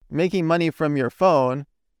making money from your phone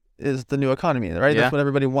is the new economy, right? Yeah. That's what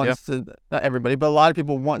everybody wants to, not everybody, but a lot of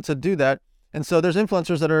people want to do that. And so there's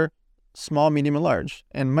influencers that are small, medium, and large,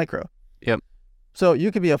 and micro. Yep. So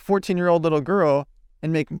you could be a 14-year-old little girl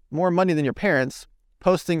and make more money than your parents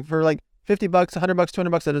posting for like $50, $100,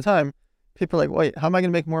 $200 at a time. People are like, wait, how am I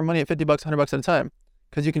going to make more money at $50, $100 at a time?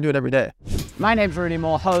 Because you can do it every day. My name's Rudy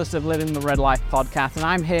Moore, host of Living the Red Life podcast, and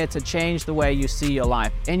I'm here to change the way you see your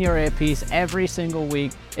life in your earpiece every single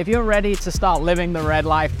week. If you're ready to start living the red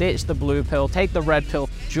life, ditch the blue pill, take the red pill,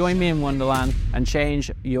 join me in Wonderland, and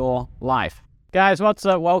change your life. Guys, what's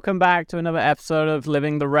up? Welcome back to another episode of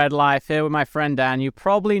Living the Red Life here with my friend Dan. You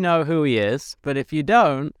probably know who he is, but if you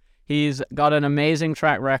don't, he's got an amazing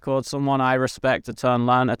track record, someone I respect a ton,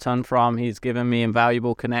 learn a ton from. He's given me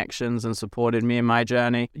invaluable connections and supported me in my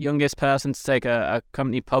journey. Youngest person to take a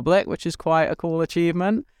company public, which is quite a cool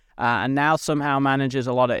achievement. And now somehow manages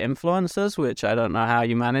a lot of influencers, which I don't know how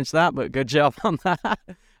you manage that, but good job on that.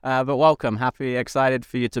 But welcome. Happy, excited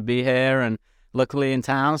for you to be here and luckily in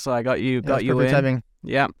town. So I got you in. Timing.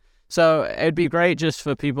 Yeah. So it'd be great just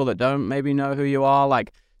for people that don't maybe know who you are,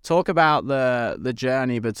 like, talk about the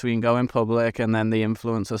journey between going public and then the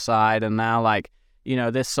influencer side, and now, like, you know,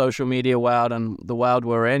 this social media world and the world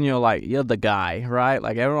we're in, you're the guy, right?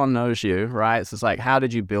 Like, everyone knows you, right? So it's like, how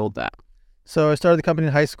did you build that? So I started the company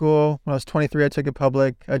in high school. When I was 23, I took it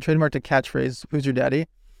public. I trademarked a catchphrase, "Who's your daddy?"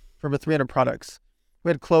 for over 300 products. We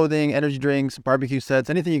had clothing, energy drinks, barbecue sets,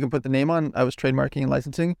 anything you can put the name on, I was trademarking and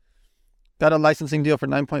licensing. Got a licensing deal for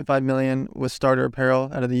 $9.5 million with Starter Apparel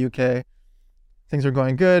out of the UK. Things are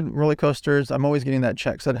going good, roller coasters. I'm always getting that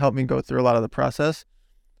check, so that helped me go through a lot of the process.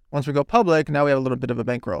 Once we go public, now we have a little bit of a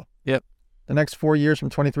bankroll. Yep. The next 4 years from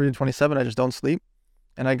 23 to 27, I just don't sleep.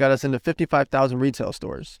 And I got us into 55,000 retail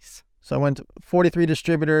stores. So I went to 43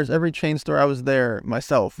 distributors, every chain store I was there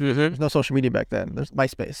myself. Mm-hmm. There's no social media back then. There's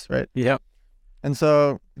MySpace, right? Yep. And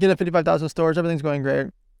so getting 55,000 stores, everything's going great.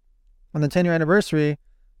 On the 10-year anniversary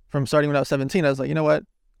from starting when I was 17, I was like, you know what?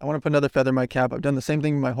 I want to put another feather in my cap. I've done the same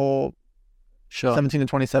thing my whole 17 to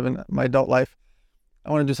 27, my adult life. I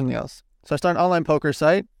want to do something else. So I started an online poker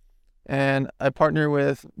site, and I partner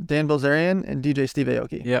with Dan Bilzerian and DJ Steve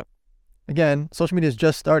Aoki. Yep. Again, social media is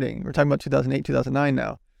just starting. We're talking about 2008, 2009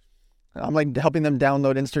 now. I'm like helping them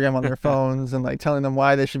download Instagram on their phones and like telling them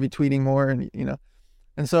why they should be tweeting more, and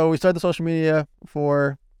And so we started the social media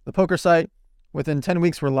for the poker site. Within 10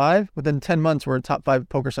 weeks, we're live. Within 10 months, we're a top 5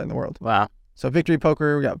 poker site in the world. Wow. So Victory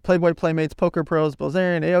Poker, we got Playboy Playmates, Poker Pros,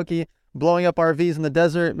 Bilzerian, Aoki, blowing up RVs in the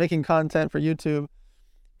desert, making content for YouTube.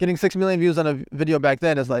 Getting 6 million views on a video back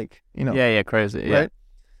then is like, Yeah, crazy. Yeah. Right?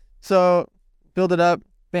 So build it up,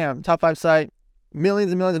 bam, top 5 site,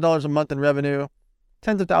 millions and millions of dollars a month in revenue,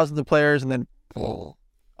 tens of thousands of players, and then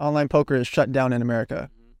online poker is shut down in America.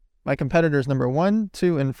 My competitors number 1,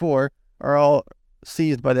 2, and 4 are all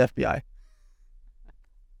seized by the FBI.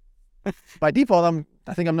 By default,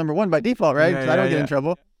 I think I'm number 1 by default, right? Because I don't get in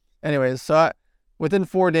trouble. Anyways, so within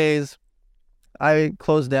 4 days, I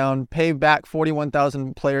closed down, paid back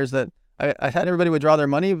 41,000 players that I had everybody withdraw their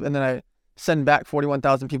money, and then I send back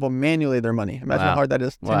 41,000 people manually their money. Imagine how hard that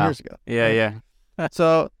is 10 years ago. Yeah.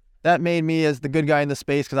 So that made me as the good guy in the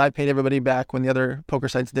space because I paid everybody back when the other poker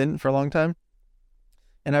sites didn't for a long time.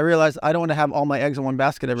 And I realized I don't want to have all my eggs in one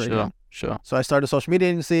basket ever again. Sure. So I started a social media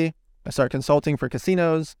agency. I started consulting for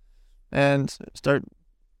casinos and start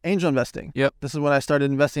angel investing. Yep. This is when I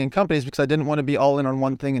started investing in companies because I didn't want to be all in on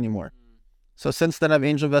one thing anymore. So since then, I've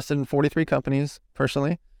angel invested in 43 companies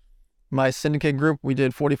personally. My syndicate group, we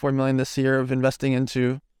did $44 million this year of investing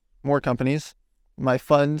into more companies. My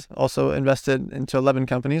fund also invested into 11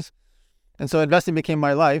 companies. And so investing became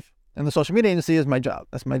my life. And the social media agency is my job.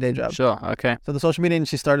 That's my day job. Sure. Okay. So the social media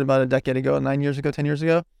agency started about a decade ago, 9 years ago, 10 years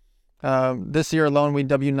ago. This year alone, we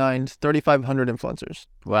W9'd 3,500 influencers.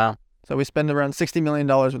 Wow. So we spend around $60 million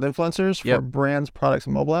with influencers for brands, products,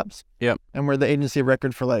 and mobile apps. Yep. And we're the agency of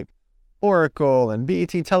record for like Oracle and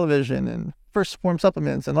BET Television and First Form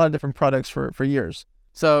Supplements and a lot of different products for years.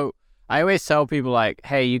 So I always tell people, like,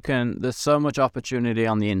 hey, there's so much opportunity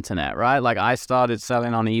on the internet, right? Like, I started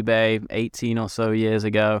selling on eBay 18 or so years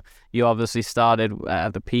ago. You obviously started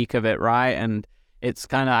at the peak of it, right? And it's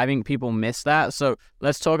kind of, I think people miss that. So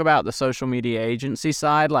let's talk about the social media agency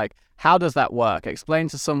side. Like, how does that work? Explain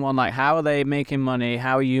to someone, like, how are they making money?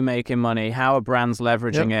 How are you making money? How are brands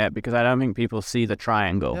leveraging it? Because I don't think people see the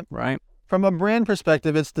triangle, right? From a brand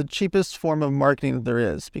perspective, it's the cheapest form of marketing that there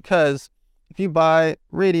is because if you buy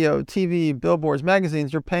radio, TV, billboards,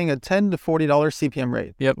 magazines, you're paying a $10 to $40 CPM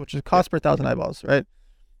rate, which is cost per 1,000 eyeballs, right?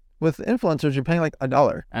 With influencers, you're paying like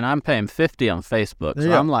 $1. And I'm paying $50 on Facebook,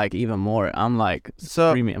 so I'm like even more. I'm like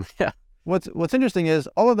premium. Yeah. What's interesting is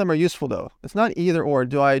all of them are useful though. It's not either or.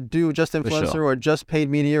 Do I do just influencer or just paid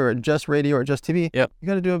media or just radio or just TV? Yep. You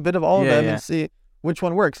got to do a bit of all of them and see which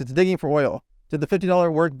one works. It's digging for oil. Did the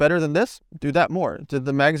 $50 work better than this? Do that more. Did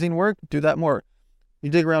the magazine work? Do that more. You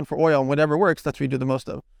dig around for oil and whatever works, that's what you do the most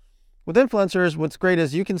of. With influencers, what's great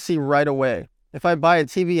is you can see right away. If I buy a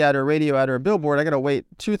TV ad or a radio ad or a billboard, I got to wait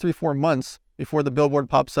 2, 3, 4 months before the billboard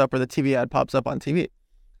pops up or the TV ad pops up on TV.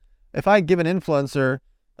 If I give an influencer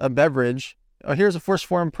a beverage, or here's a first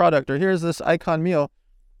form product, or here's this icon meal,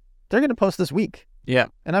 they're going to post this week. Yeah.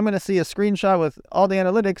 And I'm going to see a screenshot with all the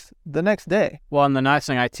analytics the next day. Well, and the nice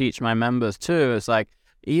thing I teach my members too is like,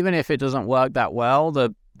 even if it doesn't work that well,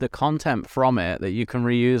 the content from it that you can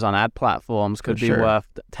reuse on ad platforms could be worth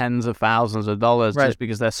tens of thousands of dollars just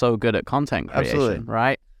because they're so good at content creation,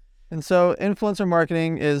 right? And so influencer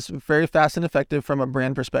marketing is very fast and effective from a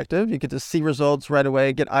brand perspective. You get to see results right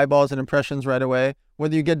away, get eyeballs and impressions right away.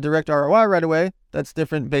 Whether you get direct ROI right away, that's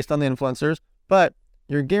different based on the influencers, but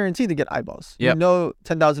you're guaranteed to get eyeballs. You know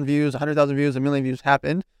 10,000 views, 100,000 views, 1 million views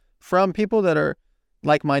happened from people that are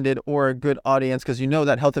like-minded or a good audience because you know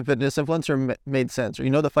that health and fitness influencer made sense, or you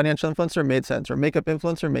know the financial influencer made sense, or makeup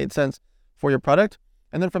influencer made sense for your product.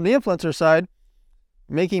 And then from the influencer side,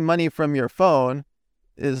 making money from your phone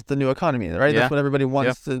is the new economy, right? That's what everybody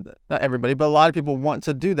wants to, not everybody, but a lot of people want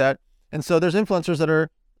to do that. And so there's influencers that are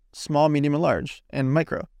small, medium, and large, and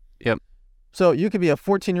micro. Yep. So you could be a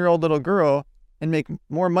 14-year-old little girl and make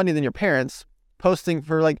more money than your parents posting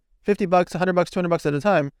for like $50, $100, $200 at a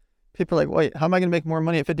time. People are like, wait, how am I going to make more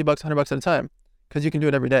money at $50, $100 at a time? Because you can do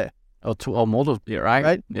it every day. Or multiple, right?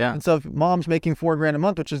 Right? Yeah. And so if mom's making $4,000 a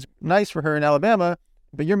month, which is nice for her in Alabama,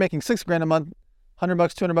 but you're making $6,000 a month, $100,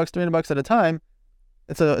 $200, $300 at a time,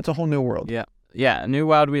 it's a whole new world. Yeah. Yeah. A new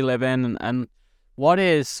world we live in. And what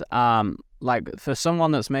is, like for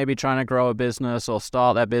someone that's maybe trying to grow a business or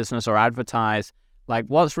start their business or advertise, like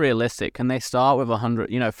what's realistic? Can they start with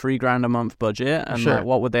 $3,000 a month budget? And like,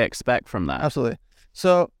 what would they expect from that? Absolutely.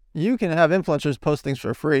 So you can have influencers post things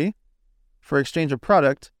for free for exchange of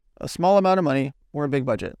product, a small amount of money, or a big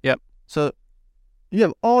budget. Yep. So you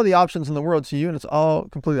have all the options in the world to you, and it's all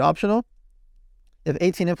completely optional. If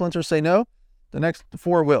 18 influencers say no, the next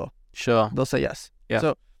 4 will. Sure. They'll say yes. Yeah.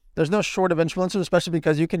 So there's no short of influencers, especially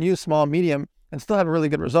because you can use small, medium, and still have a really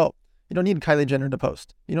good result. You don't need Kylie Jenner to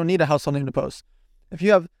post. You don't need a household name to post. If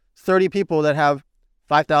you have 30 people that have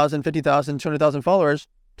 5,000, 50,000, 200,000 followers,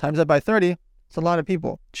 times that by 30, it's a lot of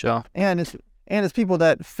people. Sure. And it's people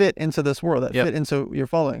that fit into this world, that fit into your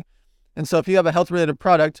following. And so if you have a health-related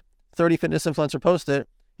product, 30 fitness influencer post it,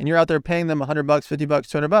 and you're out there paying them $100, $50,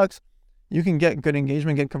 $200, you can get good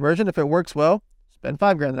engagement, get conversion. If it works well, spend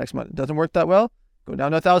 $5,000 the next month. It doesn't work that well, go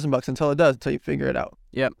down to $1,000 until it does, until you figure it out.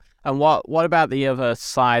 Yep. And what about the other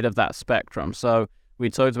side of that spectrum? So we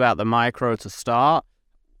talked about the micro to start.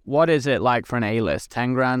 What is it like for an A-list?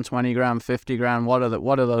 10 grand, 20 grand, 50 grand? What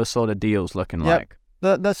are those sort of deals looking like?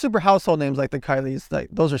 The super household names like the Kylies, like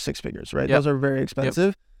those are 6 figures, right? Those are very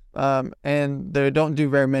expensive. And they don't do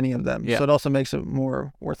very many of them. So it also makes it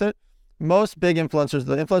more worth it. Most big influencers,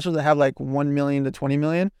 the influencers that have like 1 million to 20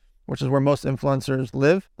 million, which is where most influencers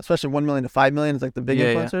live, especially 1 million to 5 million is like the big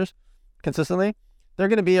influencers consistently. They're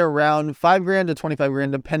going to be around $5,000 to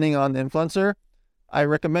 $25,000 depending on the influencer. I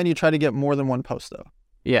recommend you try to get more than one post though.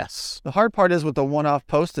 Yes. The hard part is with the one-off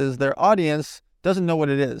post is their audience doesn't know what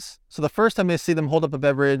it is. So the first time they see them hold up a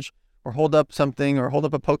beverage or hold up something or hold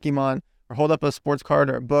up a Pokemon or hold up a sports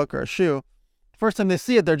card or a book or a shoe, first time they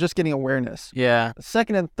see it, they're just getting awareness. Yeah. The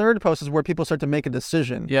second and third post is where people start to make a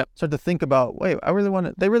decision. Yep. Start to think about, wait,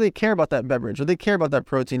 they really care about that beverage or they care about that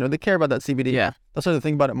protein or they care about that CBD. Yeah. They'll start to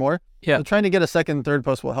think about it more. Yeah. So trying to get a second and third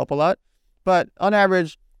post will help a lot. But on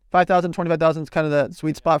average, 5,000, 25,000 is kind of that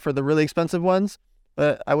sweet spot for the really expensive ones.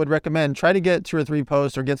 But I would recommend try to get 2 or 3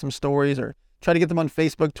 posts or get some stories or try to get them on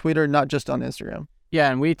Facebook, Twitter, not just on Instagram. Yeah,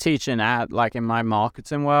 and we teach in my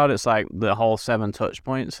marketing world, it's like the whole 7 touch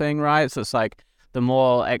points thing, right? So it's like the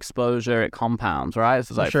more exposure it compounds, right?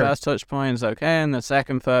 So it's like first touch point is okay, and the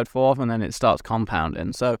second, third, fourth, and then it starts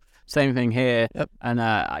compounding. So same thing here. Yep. And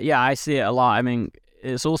I see it a lot. I mean,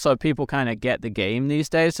 it's also people kind of get the game these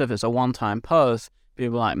days. So if it's a one-time post,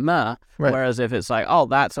 people are like, meh. Right. Whereas if it's like, oh,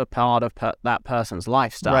 that's a part of that person's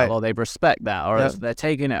lifestyle, or they respect that, or they're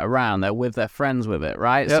taking it around, they're with their friends with it,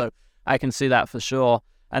 right? Yep. So I can see that for sure.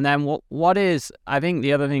 And then what is, I think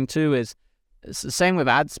the other thing too is, it's the same with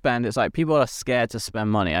ad spend. It's like people are scared to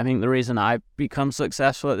spend money. I think the reason I've become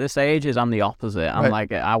successful at this age is I'm the opposite. I'm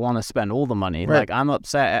like, I want to spend all the money. Like I'm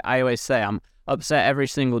upset. I always say I'm upset every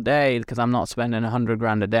single day because I'm not spending 100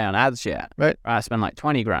 grand a day on ads yet. Right. I spend like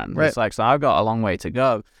 20 grand. Right. It's like, so I've got a long way to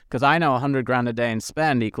go because I know 100 grand a day in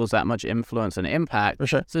spend equals that much influence and impact. For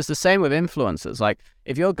sure. So it's the same with influencers. Like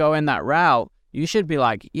if you're going that route, you should be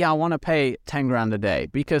like, yeah, I want to pay 10 grand a day,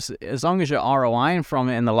 because as long as you're ROIing from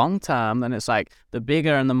it in the long term, then it's like the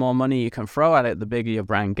bigger and the more money you can throw at it, the bigger your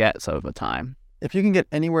brand gets over time. If you can get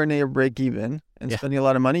anywhere near break even and spending a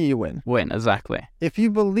lot of money, you win. Win, exactly. If you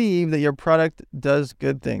believe that your product does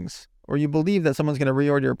good things, or you believe that someone's going to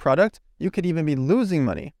reorder your product, you could even be losing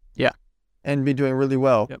money. Yeah. And be doing really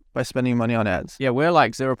well by spending money on ads. Yeah, we're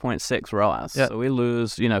like 0.6 ROAS. So we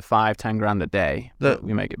lose, 5-10 grand a day, but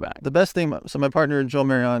we make it back. The best thing, so my partner, Joel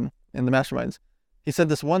Marion, in the Masterminds, he said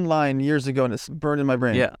this one line years ago, and it's burned in my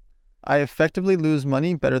brain. Yeah. I effectively lose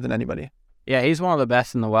money better than anybody. Yeah, he's one of the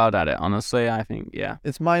best in the world at it, honestly, I think, yeah.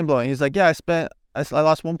 It's mind-blowing. He's like, yeah, I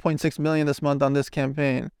lost 1.6 million this month on this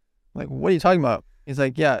campaign. I'm like, what are you talking about? He's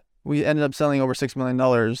like, yeah, we ended up selling over $6 million.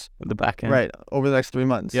 At the back end. Right, over the next 3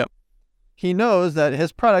 months. Yep. He knows that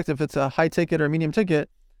his product, if it's a high ticket or medium ticket,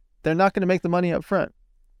 they're not going to make the money up front.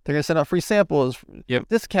 They're going to send out free samples,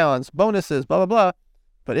 discounts, bonuses, blah, blah, blah.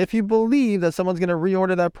 But if you believe that someone's going to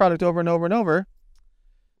reorder that product over and over and over,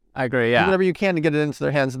 I agree, yeah. do whatever you can to get it into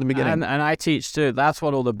their hands in the beginning. And I teach too. That's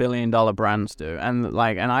what all the billion-dollar brands do. And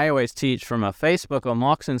I always teach from a Facebook or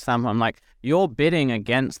marketing standpoint. I'm like, you're bidding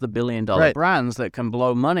against the billion-dollar brands that can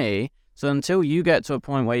blow money. So until you get to a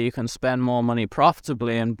point where you can spend more money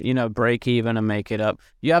profitably and, break even and make it up,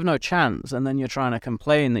 you have no chance. And then you're trying to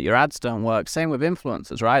complain that your ads don't work. Same with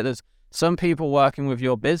influencers, right? There's some people working with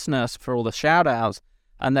your business for all the shout outs,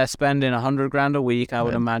 and they're spending 100 grand a week, I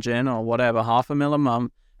would imagine, or whatever, $500,000 a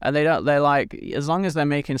month. And they're like, as long as they're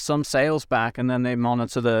making some sales back, and then they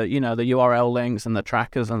monitor the, the URL links and the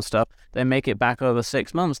trackers and stuff, they make it back over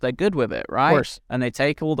 6 months. They're good with it, right? Of course. And they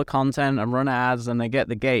take all the content and run ads and they get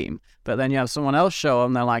the game. But then you have someone else show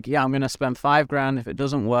them, they're like, yeah, I'm going to spend 5 grand. If it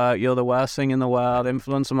doesn't work, you're the worst thing in the world.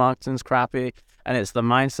 Influencer marketing's crappy. And it's the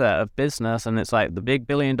mindset of business. And it's like the big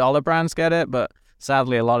billion-dollar brands get it, but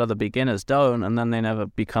sadly, a lot of the beginners don't, and then they never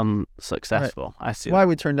become successful. Right. I see. That's why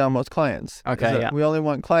we turn down most clients. Okay, We only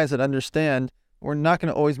want clients that understand we're not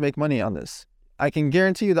going to always make money on this. I can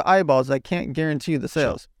guarantee you the eyeballs. I can't guarantee you the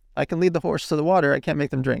sales. Sure. I can lead the horse to the water. I can't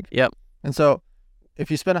make them drink. Yep. And so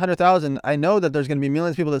if you spend $100,000, I know that there's going to be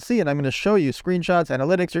millions of people that see it. I'm going to show you screenshots,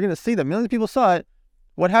 analytics. You're going to see that millions of people saw it.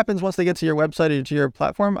 What happens once they get to your website or to your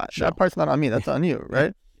platform? Sure. That part's not on me. That's on you,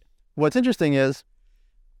 right? What's interesting is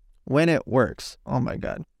when it works, oh my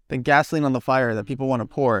God, the gasoline on the fire that people want to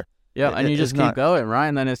pour. Yeah, and you just keep going, right?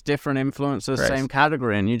 And then it's different influencers, same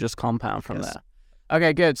category, and you just compound from there.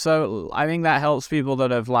 Okay, good. So I think that helps people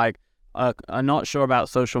that have are not sure about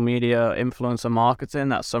social media influencer marketing.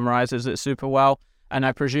 That summarizes it super well. And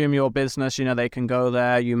I presume your business, they can go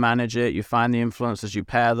there, you manage it, you find the influencers, you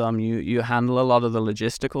pair them, you handle a lot of the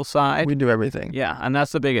logistical side. We do everything. Yeah, and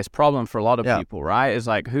that's the biggest problem for a lot of people, right? Is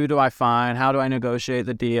like, who do I find? How do I negotiate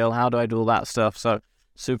the deal? How do I do all that stuff? So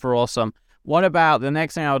super awesome. What about the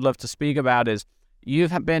next thing I would love to speak about is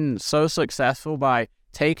you've been so successful by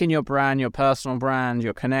taking your brand, your personal brand,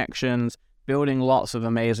 your connections, building lots of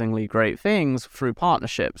amazingly great things through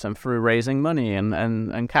partnerships and through raising money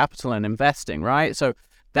and capital and investing, right? So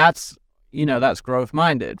that's, that's growth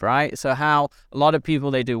minded, right? So how a lot of people,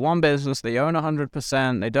 they do one business, they own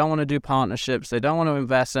 100%, they don't want to do partnerships, they don't want to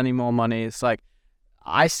invest any more money. It's like,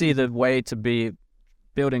 I see the way to be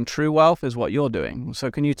building true wealth is what you're doing.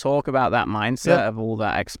 So can you talk about that mindset of all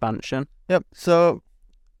that expansion? Yep. So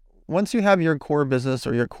once you have your core business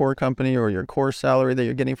or your core company or your core salary that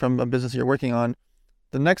you're getting from a business you're working on,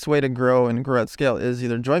 the next way to grow and grow at scale is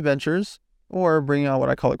either joint ventures or bringing on what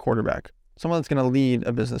I call a quarterback. Someone that's going to lead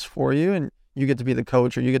a business for you and you get to be the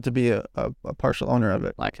coach or you get to be a partial owner of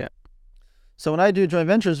it. Like it. So when I do joint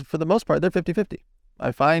ventures, for the most part, they're 50-50.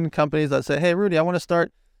 I find companies that say, hey, Rudy, I want to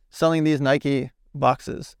start selling these Nike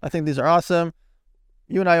boxes. I think these are awesome.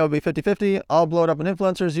 You and I will be 50-50. I'll blow it up with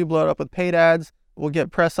influencers. You blow it up with paid ads. We'll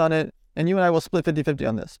get press on it, and you and I will split 50-50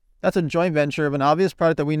 on this. That's a joint venture of an obvious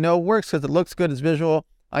product that we know works because it looks good, it's visual.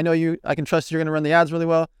 I know you, I can trust you're going to run the ads really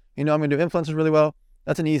well. I'm going to do influencers really well.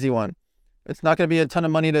 That's an easy one. It's not going to be a ton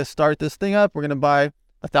of money to start this thing up. We're going to buy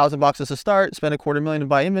 1,000 boxes to start, spend $250,000 to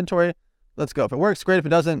buy inventory. Let's go. If it works, great. If it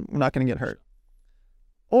doesn't, we're not going to get hurt.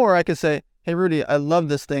 Or I could say, hey, Rudy, I love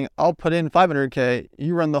this thing. I'll put in $500K.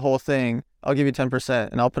 You run the whole thing. I'll give you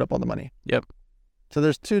 10% and I'll put up all the money. Yep. So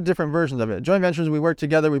there's two different versions of it. Joint ventures, we work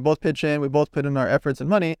together. We both pitch in. We both put in our efforts and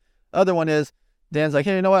money. Other one is Dan's like,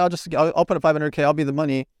 hey, you know what? I'll put up $500K. I'll be the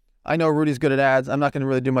money. I know Rudy's good at ads. I'm not going to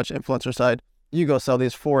really do much influencer side. You go sell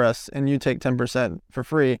these for us and you take 10% for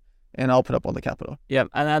free and I'll put up all the capital. Yeah,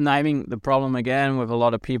 and then I mean the problem again with a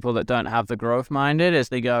lot of people that don't have the growth minded is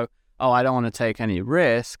they go, oh, I don't want to take any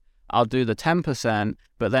risk. I'll do the 10%,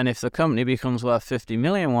 but then if the company becomes worth 50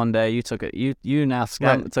 million one day, you took it. You now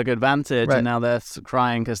took advantage, and now they're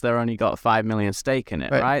crying because they're only got 5 million stake in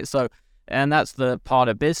it, right? So, and that's the part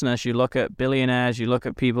of business. You look at billionaires, you look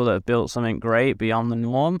at people that have built something great beyond the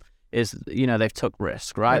norm. Is they've took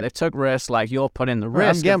risk, right? They've took risk, like you're putting the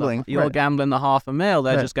risk. I'm gambling. You're gambling the $500,000.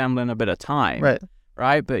 They're just gambling a bit of time,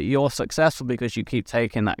 right? But you're successful because you keep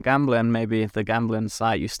taking that gambling. Maybe the gambling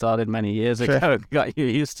site you started many years ago got you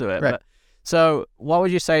used to it. But, so what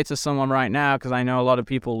would you say to someone right now? Because I know a lot of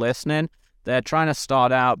people listening, they're trying to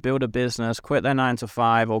start out, build a business, quit their 9 to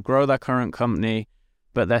 5 or grow their current company,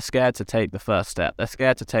 but they're scared to take the first step. They're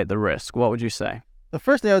scared to take the risk. What would you say? The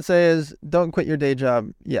first thing I would say is don't quit your day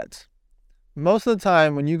job yet. Most of the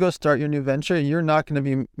time when you go start your new venture, you're not going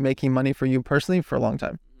to be making money for you personally for a long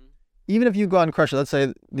time. Even if you go out and crush it, let's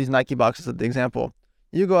say these Nike boxes is the example.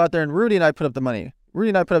 You go out there and Rudy and I put up the money. Rudy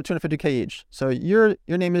and I put up $250K each. So your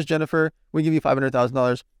name is Jennifer. We give you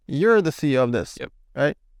 $500,000. You're the CEO of this,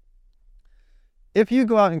 right? If you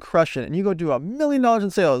go out and crush it and you go do $1 million in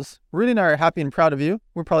sales, Rudy and I are happy and proud of you.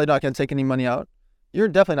 We're probably not going to take any money out. You're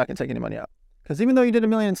definitely not going to take any money out. Because even though you did $1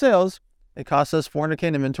 million in sales, it cost us $400K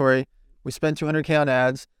in inventory. We spent $200K on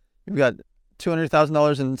ads. You've got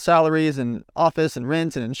 $200,000 in salaries and office and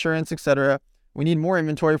rent and insurance, etc. We need more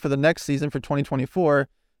inventory for the next season for 2024.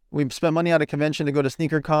 We spent money at a convention to go to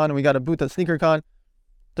SneakerCon, and we got a booth at SneakerCon.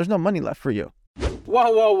 There's no money left for you.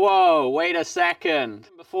 Whoa, wait a second.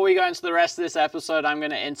 Before we go into the rest of this episode, I'm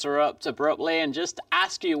going to interrupt abruptly and just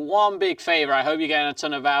ask you one big favor. I hope you're getting a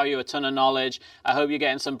ton of value, a ton of knowledge. I hope you're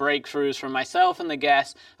getting some breakthroughs from myself and the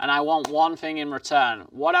guests, and I want one thing in return.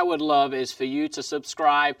 What I would love is for you to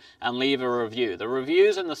subscribe and leave a review. The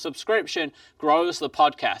reviews and the subscription grows the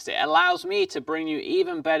podcast. It allows me to bring you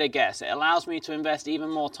even better guests. It allows me to invest even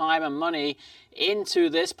more time and money into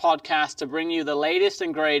this podcast to bring you the latest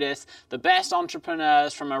and greatest, the best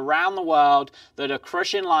entrepreneurs from around the world that are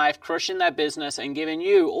crushing life, crushing their business, and giving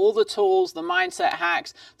you all the tools, the mindset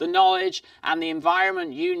hacks, the knowledge, and the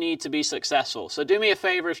environment you need to be successful. So do me a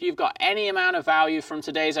favor, if you've got any amount of value from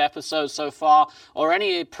today's episode so far, or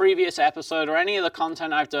any previous episode, or any of the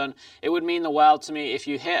content I've done, it would mean the world to me if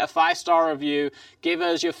you hit a 5-star review, give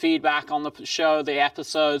us your feedback on the show, the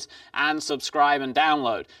episodes, and subscribe and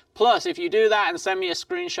download. Plus, if you do that and send me a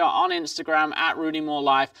screenshot on Instagram at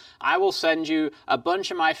RudyMooreLife, I will send you a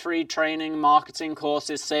bunch of my free training, marketing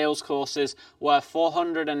courses, sales courses worth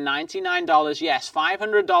 $499. Yes,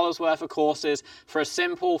 $500 worth of courses for a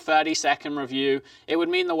simple 30-second review. It would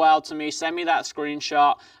mean the world to me. Send me that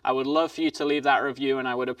screenshot. I would love for you to leave that review, and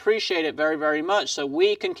I would appreciate it very, very much so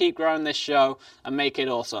we can keep growing this show and make it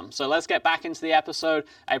awesome. So let's get back into the episode.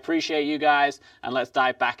 I appreciate you guys, and let's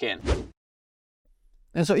dive back in.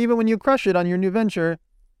 And so even when you crush it on your new venture,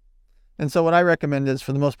 and so what I recommend is,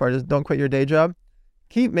 for the most part, is don't quit your day job.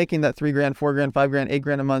 Keep making that $3,000, $4,000, $5,000,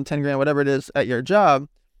 $8,000 a month, $10,000, whatever it is at your job.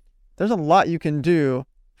 There's a lot you can do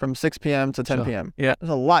from 6 p.m. to 10 p.m. Yeah. There's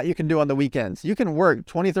a lot you can do on the weekends. You can work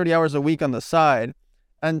 20, 30 hours a week on the side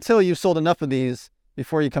until you've sold enough of these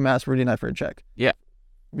before you come ask Rudy and I for a check. Yeah.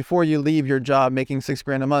 Before you leave your job making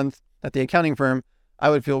 $6,000 a month at the accounting firm, I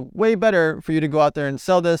would feel way better for you to go out there and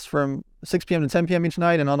sell this from 6 p.m. to 10 p.m. each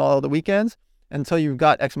night and on all the weekends until you've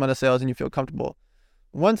got X amount of sales and you feel comfortable.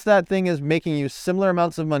 Once that thing is making you similar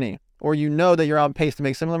amounts of money, or you know that you're on pace to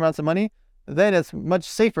make similar amounts of money, then it's much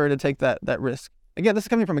safer to take that risk. Again, this is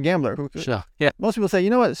coming from a gambler who most people say, you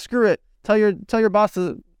know what, screw it. Tell your boss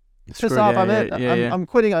to piss off. I'm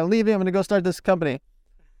quitting. I'm leaving. I'm going to go start this company.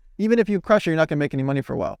 Even if you crush it, you're not going to make any money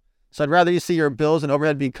for a while. So I'd rather you see your bills and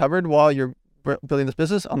overhead be covered while you're building this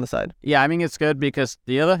business on the side. Yeah, I mean, it's good because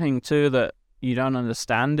the other thing too that you don't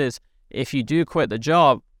understand is if you do quit the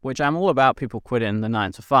job, which I'm all about people quitting the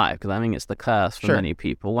 9 to 5 because I think it's the curse for many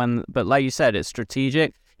people. But like you said, it's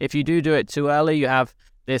strategic. If you do it too early, you have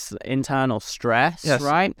this internal stress,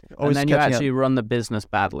 right? And then you actually run the business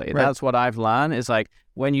badly. Right. That's what I've learned is like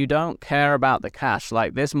when you don't care about the cash,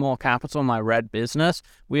 like this More Capital, my red business,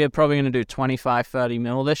 we are probably going to do 25, 30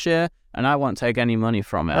 mil this year. And I won't take any money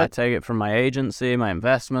from it. Right. I take it from my agency, my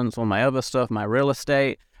investments, all my other stuff, my real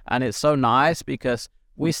estate. And it's so nice because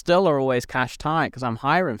we still are always cash tight because I'm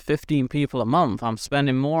hiring 15 people a month. I'm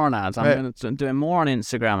spending more on ads. I'm doing more on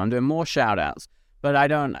Instagram. I'm doing more shout outs. But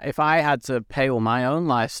if I had to pay all my own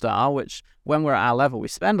lifestyle, which when we're at our level, we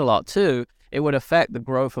spend a lot too, it would affect the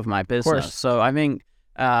growth of my business. So I think,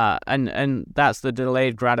 and that's the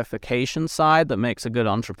delayed gratification side that makes a good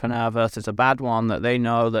entrepreneur versus a bad one, that they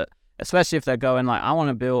know that especially if they're going like, I want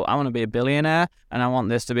to be a billionaire and I want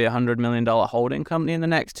this to be $100 million holding company in the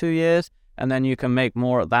next 2 years. And then you can make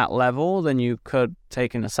more at that level than you could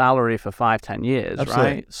taking a salary for 5-10 years,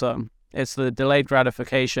 Absolutely. right? So it's the delayed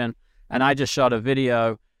gratification. And I just shot a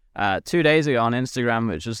video 2 days ago on Instagram,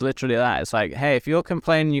 which is literally that. It's like, hey, if you're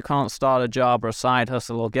complaining you can't start a job or a side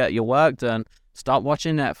hustle or get your work done, stop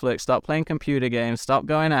watching Netflix, stop playing computer games, stop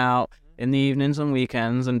going out in the evenings and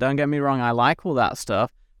weekends. And don't get me wrong, I like all that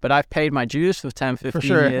stuff, but I've paid my dues for 10, 15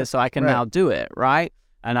 years, so I can now do it, right?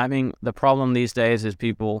 And I think the problem these days is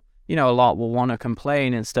people, a lot will want to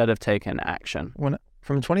complain instead of taking action.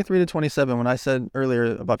 From 23 to 27, when I said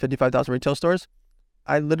earlier about 55,000 retail stores,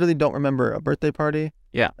 I literally don't remember a birthday party,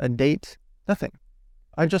 a date, nothing.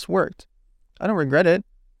 I just worked. I don't regret it,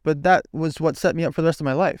 but that was what set me up for the rest of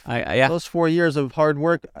my life. Those 4 years of hard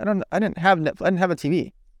work, I didn't have Netflix, I didn't have a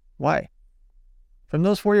TV. Why? From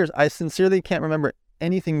those 4 years, I sincerely can't remember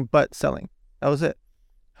anything but selling. That was it.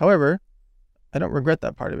 However, I don't regret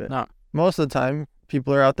that part of it. No. Most of the time,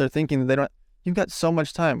 people are out there thinking that you've got so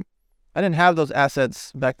much time. I didn't have those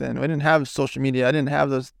assets back then. I didn't have social media. I didn't have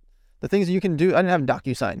the things that you can do. I didn't have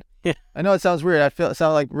DocuSign. Yeah. I know it sounds weird. It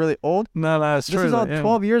sounds like really old. No, it's true. This is all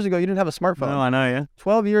 12 years ago. You didn't have a smartphone. No, I know, yeah.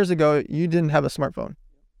 12 years ago, you didn't have a smartphone.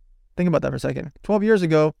 Think about that for a second. 12 years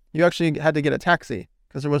ago, you actually had to get a taxi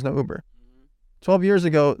because there was no Uber. 12 years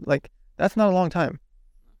ago, that's not a long time.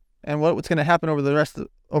 And what's going to happen over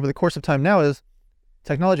the course of time now is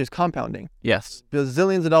technology is compounding. Yes.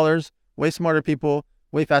 Bazillions of dollars, way smarter people,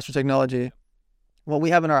 way faster technology. What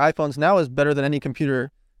we have in our iPhones now is better than any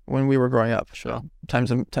computer when we were growing up. Sure.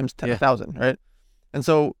 Times 10,000, right? And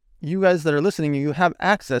so you guys that are listening, you have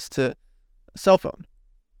access to a cell phone.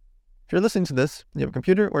 If you're listening to this, you have a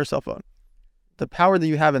computer or a cell phone. The power that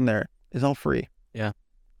you have in there is all free. Yeah.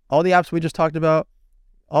 All the apps we just talked about,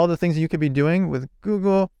 all the things that you could be doing with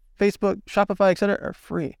Google, Facebook, Shopify, etc., are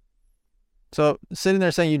free. So sitting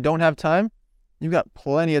there saying you don't have time, you've got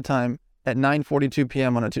plenty of time at 9:42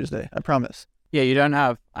 p.m. on a Tuesday. I promise. Yeah,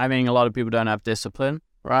 a lot of people don't have discipline,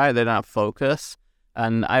 right? They don't have focus.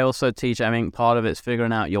 And I also teach, part of it's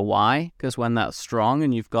figuring out your why, because when that's strong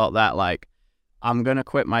and you've got that, I'm going to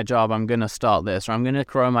quit my job, I'm going to start this, or I'm going to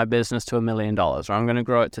grow my business to $1 million, or I'm going to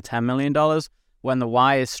grow it to $10 million. When the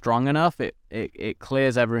why is strong enough, it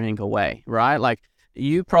clears everything away, right?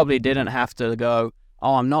 You probably didn't have to go,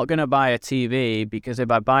 oh, I'm not going to buy a TV because if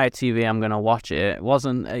I buy a TV, I'm going to watch it. It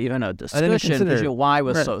wasn't even a discussion because your why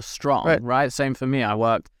was so strong, right? Same for me. I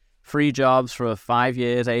worked 3 jobs for 5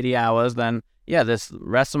 years, 80 hours. Then, this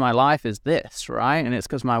rest of my life is this, right? And it's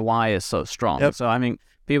because my why is so strong. Yep. So,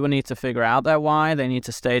 people need to figure out their why. They need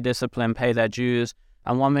to stay disciplined, pay their dues.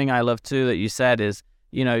 And one thing I love too that you said is,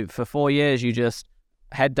 for 4 years, you just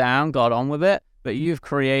head down, got on with it. But you've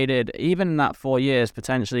created, even in that 4 years,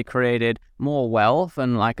 potentially created more wealth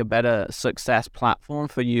and a better success platform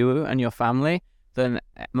for you and your family than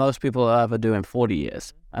most people will ever do in 40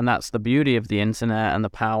 years. And that's the beauty of the internet and the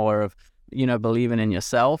power of, believing in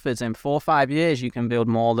yourself. Is in 4 or 5 years, you can build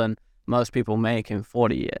more than most people make in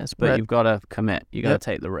 40 years. But you've got to commit. You got to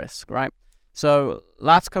take the risk, right? So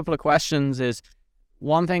last couple of questions is,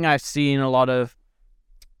 one thing I've seen a lot of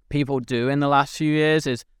people do in the last few years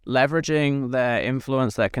is leveraging their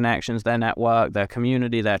influence, their connections, their network, their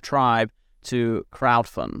community, their tribe to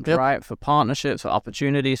crowdfund, right? For partnerships, for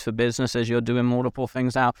opportunities, for businesses. You're doing multiple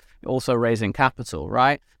things now. You're also raising capital,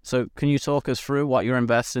 right? So can you talk us through what you're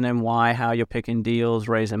investing in, why, how you're picking deals,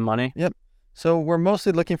 raising money? Yep. So we're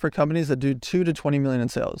mostly looking for companies that do 2 to 20 million in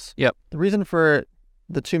sales. Yep. The reason for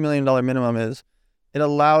the $2 million minimum is it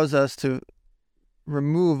allows us to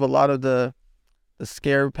remove a lot of the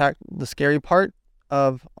scary part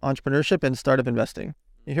of entrepreneurship and startup investing.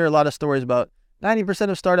 You hear a lot of stories about 90%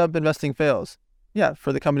 of startup investing fails. Yeah,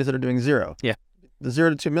 for the companies that are doing zero. Yeah. The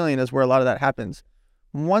 0 to 2 million is where a lot of that happens.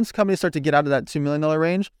 Once companies start to get out of that $2 million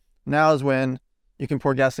range, now is when you can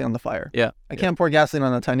pour gasoline on the fire. Yeah. I can't pour gasoline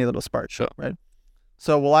on a tiny little spark. Sure. Right?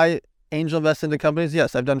 So will I angel invest into companies?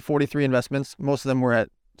 Yes, I've done 43 investments. Most of them were at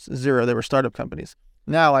 0. They were startup companies.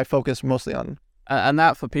 Now I focus mostly on... And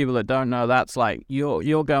that, for people that don't know, that's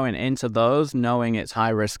you're going into those knowing it's high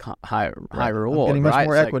risk, high reward. Getting much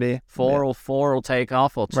more equity. Four will take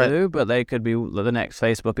off or 2, but they could be the next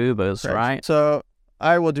Facebook Ubers, right? So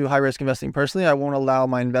I will do high risk investing personally. I won't allow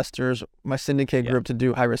my investors, my syndicate group to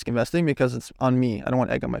do high risk investing because it's on me. I don't want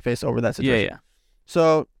egg on my face over that situation. Yeah.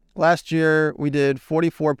 So last year we did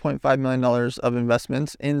 $44.5 million of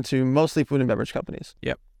investments into mostly food and beverage companies.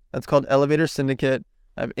 Yep. That's called Elevator Syndicate.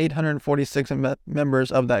 I have 846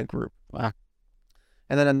 members of that group. Wow.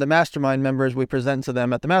 And then the mastermind members, we present to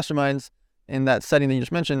them at the masterminds in that setting that you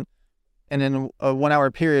just mentioned, And in a 1 hour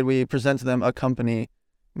period, we present to them a company,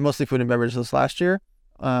 mostly food and beverage this last year,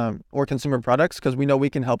 or consumer products, because we know we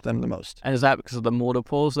can help them the most. And is that because of the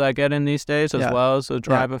multiples they're getting these days as well as a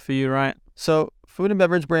driver for you, right? So food and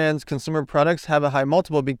beverage brands, consumer products have a high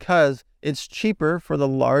multiple because it's cheaper for the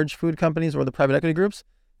large food companies or the private equity groups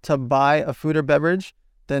to buy a food or beverage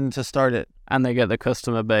than to start it. And they get the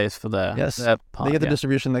customer base for their part. They get the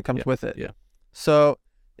distribution that comes with it. Yeah. So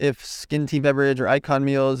if Skin Tea Beverage or Icon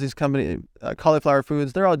Meals, these companies, Cauliflower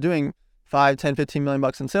Foods, they're all doing 5, 10, 15 million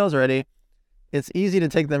bucks in sales already. It's easy to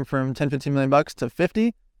take them from 10, 15 million bucks to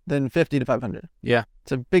 50, then 50 to 500. Yeah.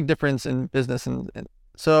 It's a big difference in business. And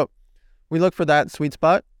so we look for that sweet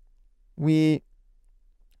spot. We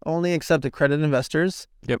only accept accredited investors.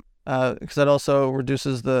 Yep. Because that also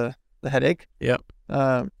reduces the headache. Yep.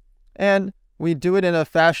 And we do it in a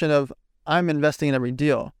fashion of I'm investing in every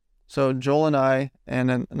deal. So Joel and I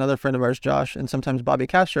and another friend of ours, Josh, and sometimes Bobby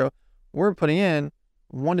Castro, we're putting in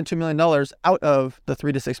 $1 to $2 million out of the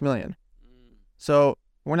 3 to 6 million. So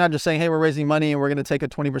we're not just saying, hey, we're raising money and we're going to take a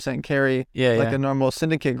 20% carry like a normal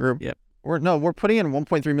syndicate group. Yep. We're putting in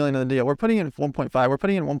 1.3 million in the deal. We're putting in 1.5. We're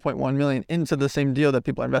putting in 1.1 million into the same deal that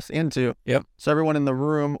people are investing into. Yep. So everyone in the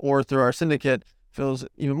room or through our syndicate feels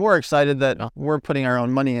even more excited that we're putting our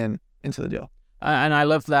own money into the deal. And I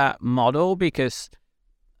love that model because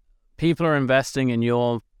people are investing in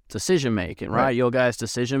your decision making, right? Your guys'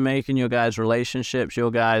 decision making, your guys' relationships, your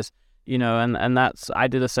guys, and that's, I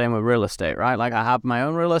do the same with real estate, right? Like I have my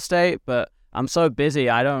own real estate, but I'm so busy,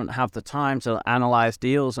 I don't have the time to analyze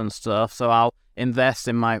deals and stuff. So I'll invest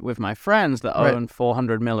with my friends that own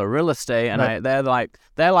 400 mil of real estate, and they're like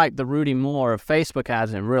the Rudy Moore of Facebook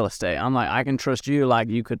ads in real estate. I'm like, I can trust you like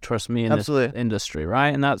you could trust me in this industry, right?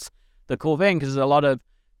 And that's the cool thing, because there's a lot of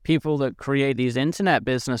people that create these internet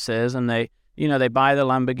businesses and they buy the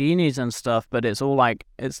Lamborghinis and stuff, but it's all like,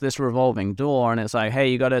 it's this revolving door, and it's like, hey,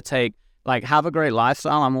 you got to have a great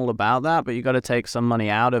lifestyle. I'm all about that, but you got to take some money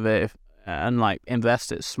out of it and like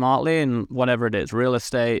invest it smartly in whatever it is, real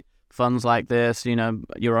estate, funds like this,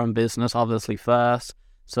 your own business obviously first.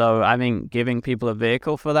 So I mean, giving people a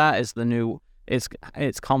vehicle for that is the new,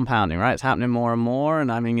 it's compounding, right? It's happening more and more.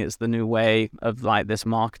 And I mean, it's the new way of like this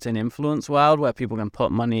marketing influence world where people can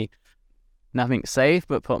put money, nothing safe,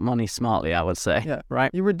 but put money smartly, I would say. Yeah.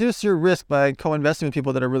 Right. You reduce your risk by co-investing with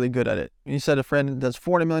people that are really good at it. You said a friend does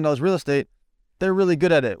 $400 million real estate. They're really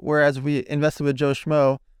good at it. Whereas we invested with Joe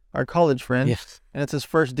Schmo, our college friend, and it's his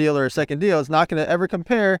first deal or second deal. It's not going to ever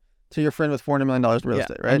compare to your friend with $400 million real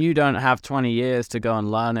estate, right? And you don't have 20 years to go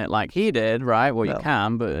and learn it like he did, right? Well, you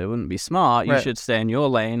can, but it wouldn't be smart. You should stay in your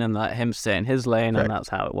lane and let him stay in his lane, and that's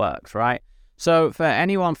how it works, right? So for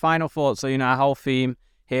anyone, final thoughts. So, our whole theme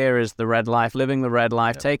here is the red life, living the red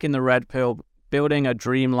life, taking the red pill, building a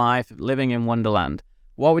dream life, living in Wonderland.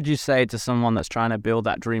 What would you say to someone that's trying to build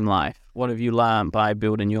that dream life? What have you learned by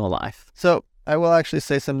building your life? So I will actually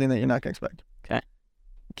say something that you're not going to expect. Okay.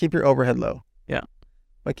 Keep your overhead low. Yeah.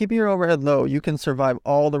 By keeping your overhead low, you can survive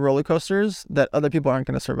all the roller coasters that other people aren't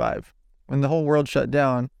going to survive. When the whole world shut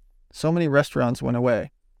down, so many restaurants went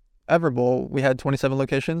away. Everbowl, we had 27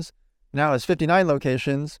 locations. Now it's 59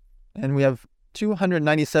 locations, and we have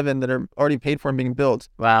 297 that are already paid for and being built.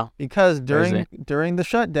 Wow. Because during the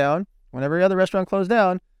shutdown, when every other restaurant closed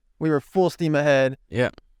down, we were full steam ahead.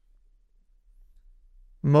 Yeah.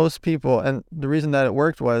 Most people, and the reason that it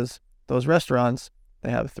worked was those restaurants,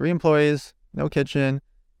 they have 3 employees, no kitchen,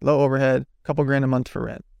 low overhead, a couple grand a month for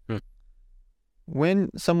rent. When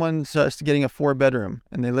someone starts getting a 4-bedroom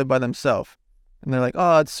and they live by themselves and they're like,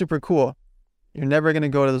 oh, it's super cool, you're never going to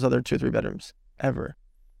go to those other 2 or 3 bedrooms ever.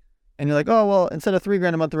 And you're like, oh, well, instead of $3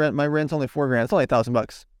 grand a month of rent, my rent's only $4 grand. It's only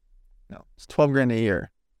 $1,000. No, it's $12 grand a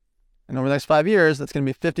year. And over the next 5 years, that's going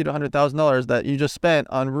to be $50,000 to $100,000 that you just spent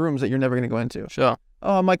on rooms that you're never going to go into. Sure.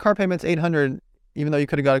 Oh, my car payment's $800, even though you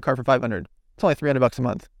could have got a car for $500. It's only $300 a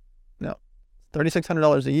month. No,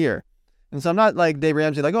 $3,600 a year. And so I'm not like Dave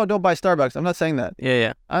Ramsey, like, oh, don't buy Starbucks. I'm not saying that.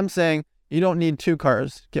 Yeah. I'm saying you don't need 2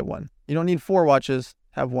 cars, get 1. You don't need 4 watches,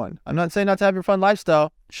 have 1. I'm not saying not to have your fun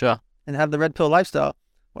lifestyle. Sure. And have the red pill lifestyle.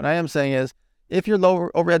 What I am saying is, if your low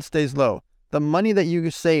overhead stays low, the money that you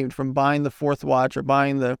saved from buying the 4th watch or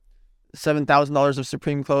buying the $7,000 of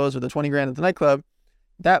Supreme clothes or the 20 grand at the nightclub,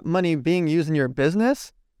 that money being used in your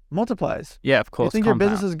business multiplies. Yeah, of course. You think your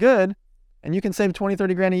business is good and you can save 20,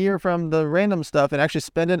 30 grand a year from the random stuff and actually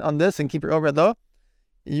spend it on this and keep your overhead low,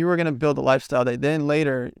 you are going to build a lifestyle that then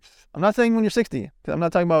later, I'm not saying when you're 60, because I'm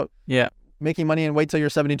not talking about making money and wait till you're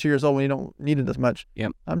 72 years old when you don't need it as much.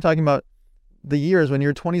 Yep. I'm talking about the years when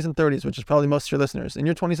you're 20s and 30s, which is probably most of your listeners. In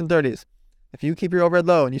your 20s and 30s, if you keep your overhead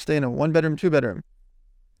low and you stay in a 1-bedroom, 2-bedroom,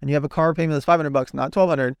 and you have a car payment that's $500, not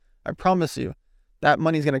 $1,200, I promise you that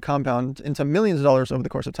money's going to compound into millions of dollars over the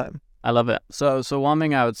course of time. I love it. So one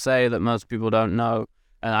thing I would say that most people don't know,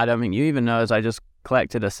 and I don't think you even know, is I just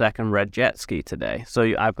collected a second red jet ski today.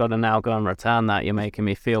 So I've got to now go and return that. You're making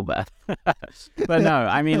me feel bad. But no,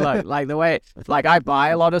 I mean, like the way, like I buy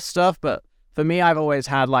a lot of stuff, but for me, I've always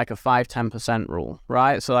had like a 5-10% rule,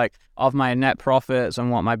 right? So like of my net profits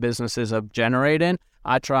and what my businesses are generating,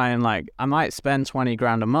 I try and I might spend 20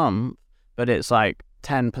 grand a month, but it's like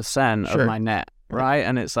 10% of my net, right?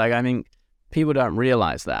 And it's like, I mean, people don't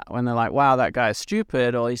realize that when they're like, wow, that guy's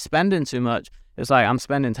stupid or he's spending too much. It's like I'm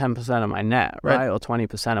spending 10% of my net, right? Or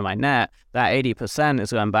 20% of my net. That 80%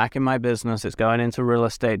 is going back in my business. It's going into real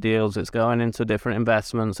estate deals. It's going into different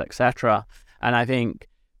investments, etc. And I think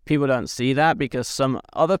people don't see that because some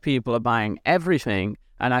other people are buying everything.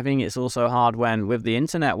 And I think it's also hard when with the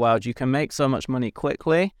internet world, you can make so much money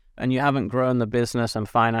quickly and you haven't grown the business and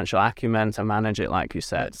financial acumen to manage it, like you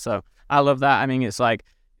said. So I love that. I mean, it's like,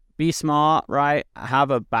 be smart, right?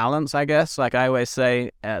 Have a balance, I guess. Like I always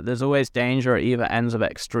say, there's always danger at either ends of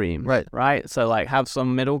extreme, right? So like have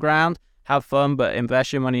some middle ground, have fun, but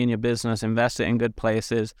invest your money in your business, invest it in good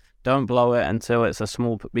places. Don't blow it until it's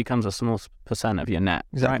becomes a small percent of your net.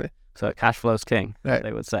 Exactly. Right? So cash flow's king,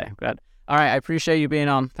 they would say. Good. All right, I appreciate you being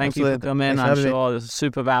on. Thank you for coming. I'm sure this is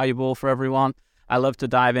super valuable for everyone. I love to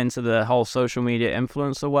dive into the whole social media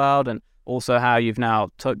influencer world and also how you've now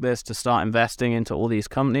took this to start investing into all these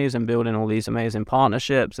companies and building all these amazing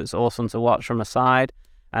partnerships. It's awesome to watch from a side.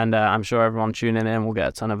 And I'm sure everyone tuning in will get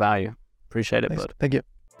a ton of value. Appreciate it, bud. Thank you.